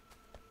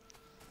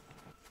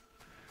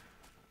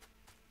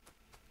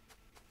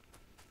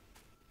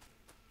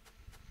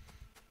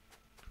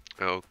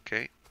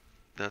 Okay,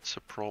 that's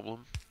a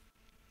problem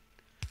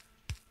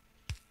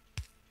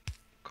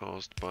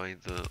caused by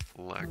the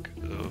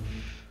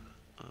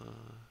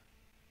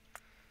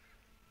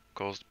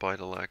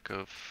lack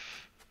of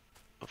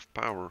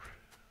power,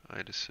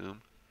 I'd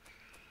assume.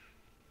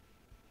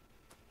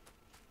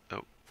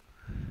 Oh,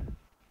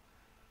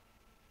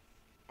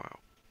 wow.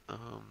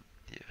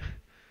 Yeah,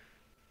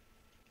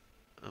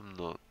 I'm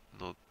not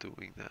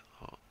doing that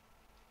hot.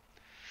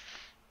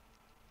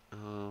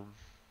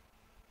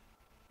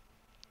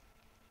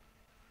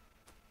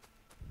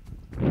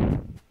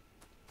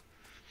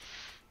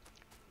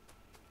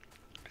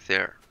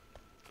 There.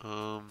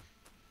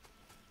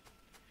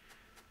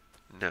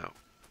 Now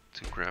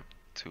to grab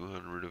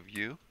 200 of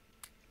you,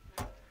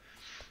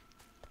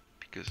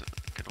 because I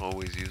can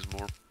always use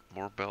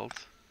more belt.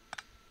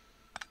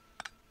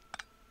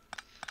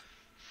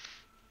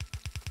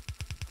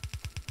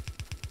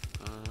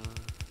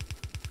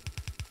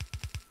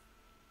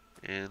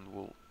 And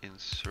we'll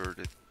insert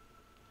it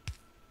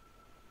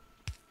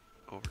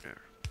over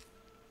there.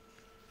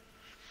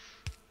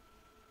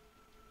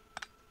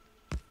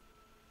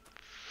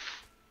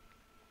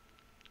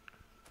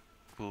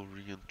 We'll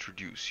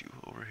reintroduce you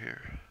over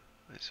here,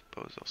 I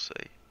suppose I'll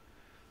say.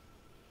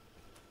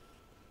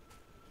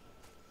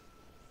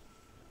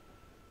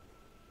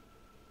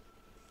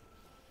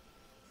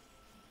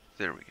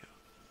 There we go.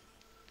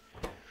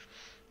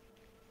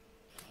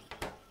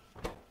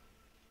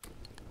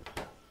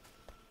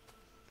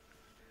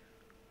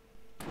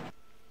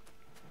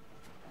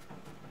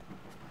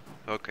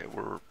 Okay,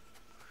 we're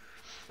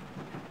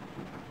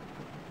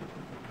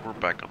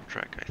back on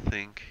track, I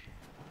think.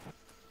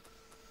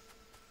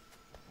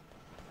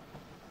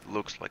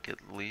 Looks like it,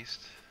 at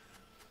least.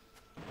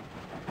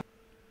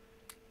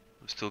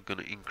 I'm still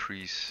gonna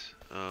increase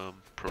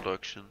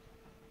production,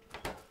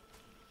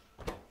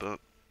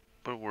 but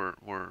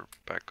we're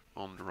back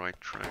on the right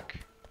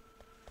track,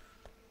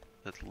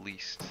 at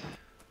least.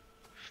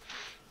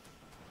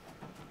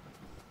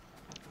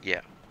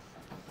 Yeah.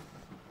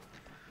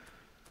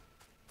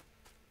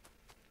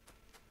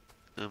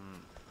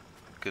 I'm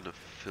gonna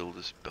fill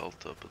this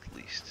belt up at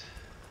least.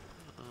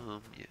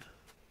 Yeah.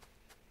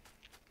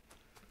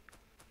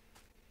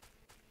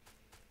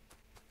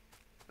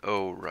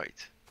 Oh,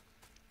 right.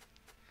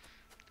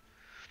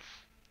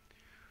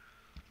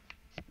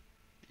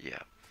 Yeah.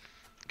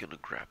 Gonna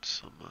grab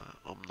some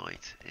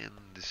Omnite and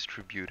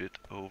distribute it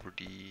over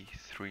the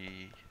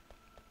 3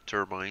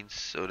 turbines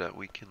so that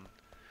we can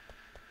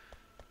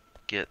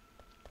get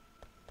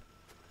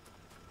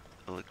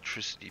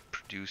electricity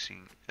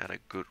producing at a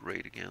good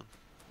rate again.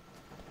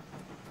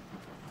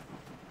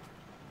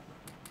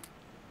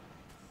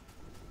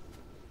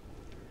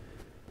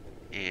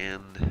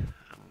 And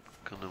I'm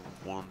gonna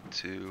want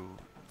to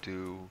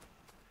do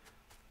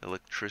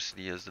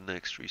electricity as the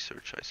next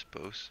research, I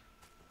suppose.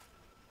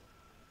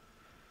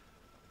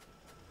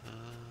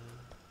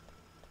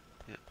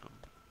 Yeah, I'm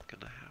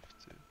gonna have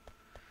to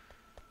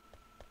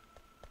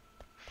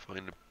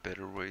find a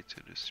better way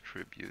to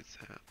distribute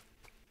that.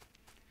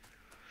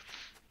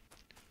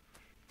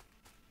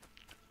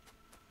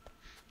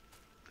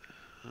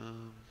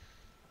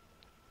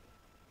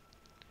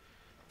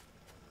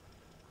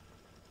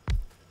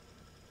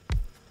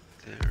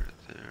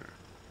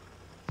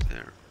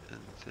 There,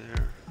 and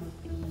there.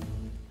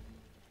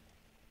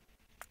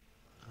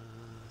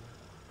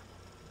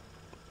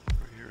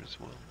 Over here as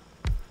well.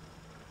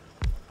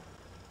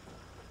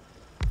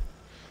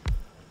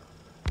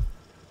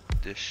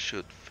 This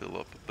should fill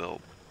up a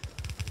belt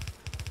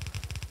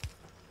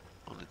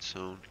on its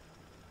own.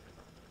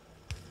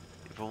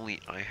 If only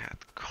I had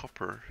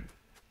copper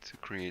to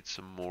create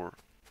some more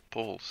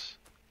poles.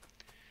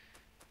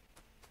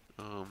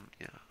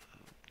 Yeah,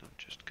 I'm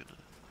just gonna...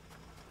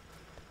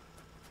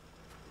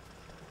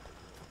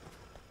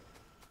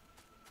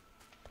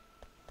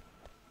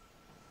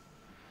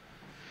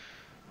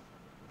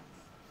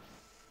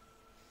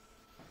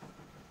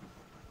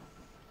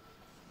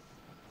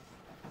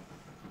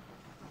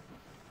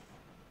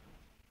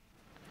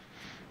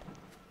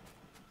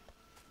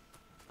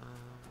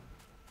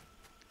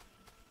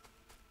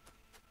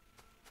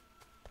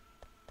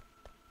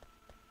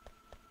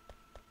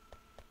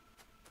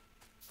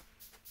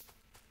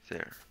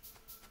 there.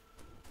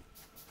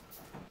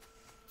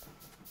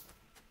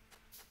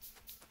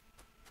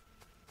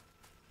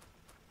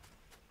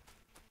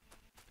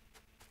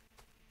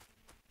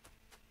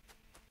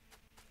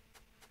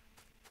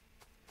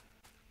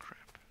 Crap.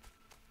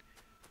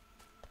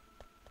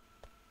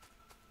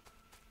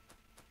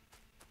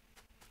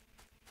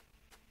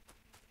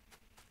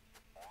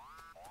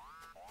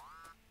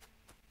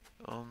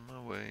 On my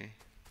way.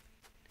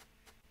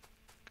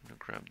 Gonna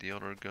grab the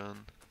other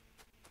gun.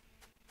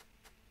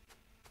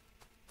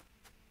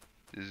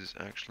 This is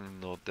actually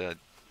not that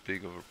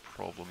big of a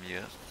problem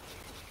yet,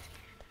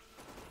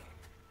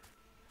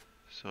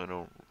 so I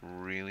don't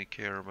really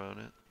care about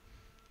it.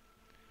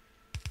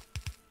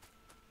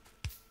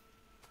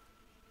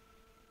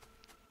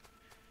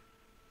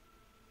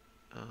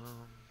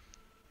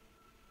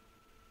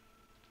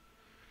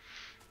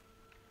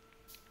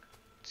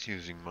 It's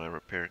using my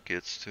repair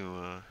kits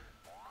to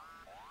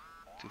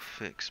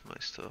fix my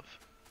stuff.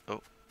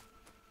 Oh,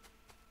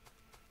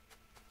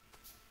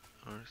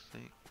 other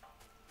thing.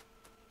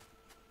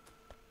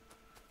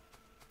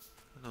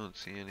 I don't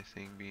see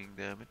anything being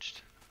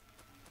damaged.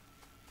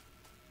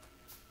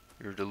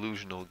 You're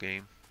delusional,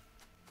 game.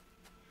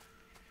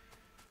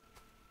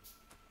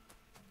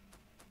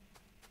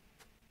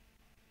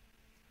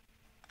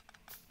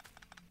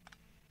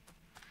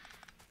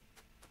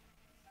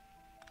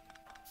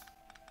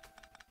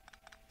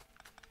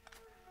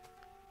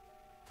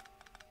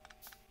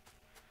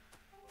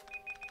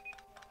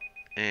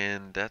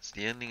 And that's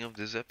the ending of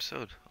this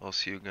episode. I'll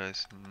see you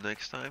guys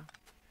next time.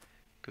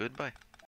 Goodbye.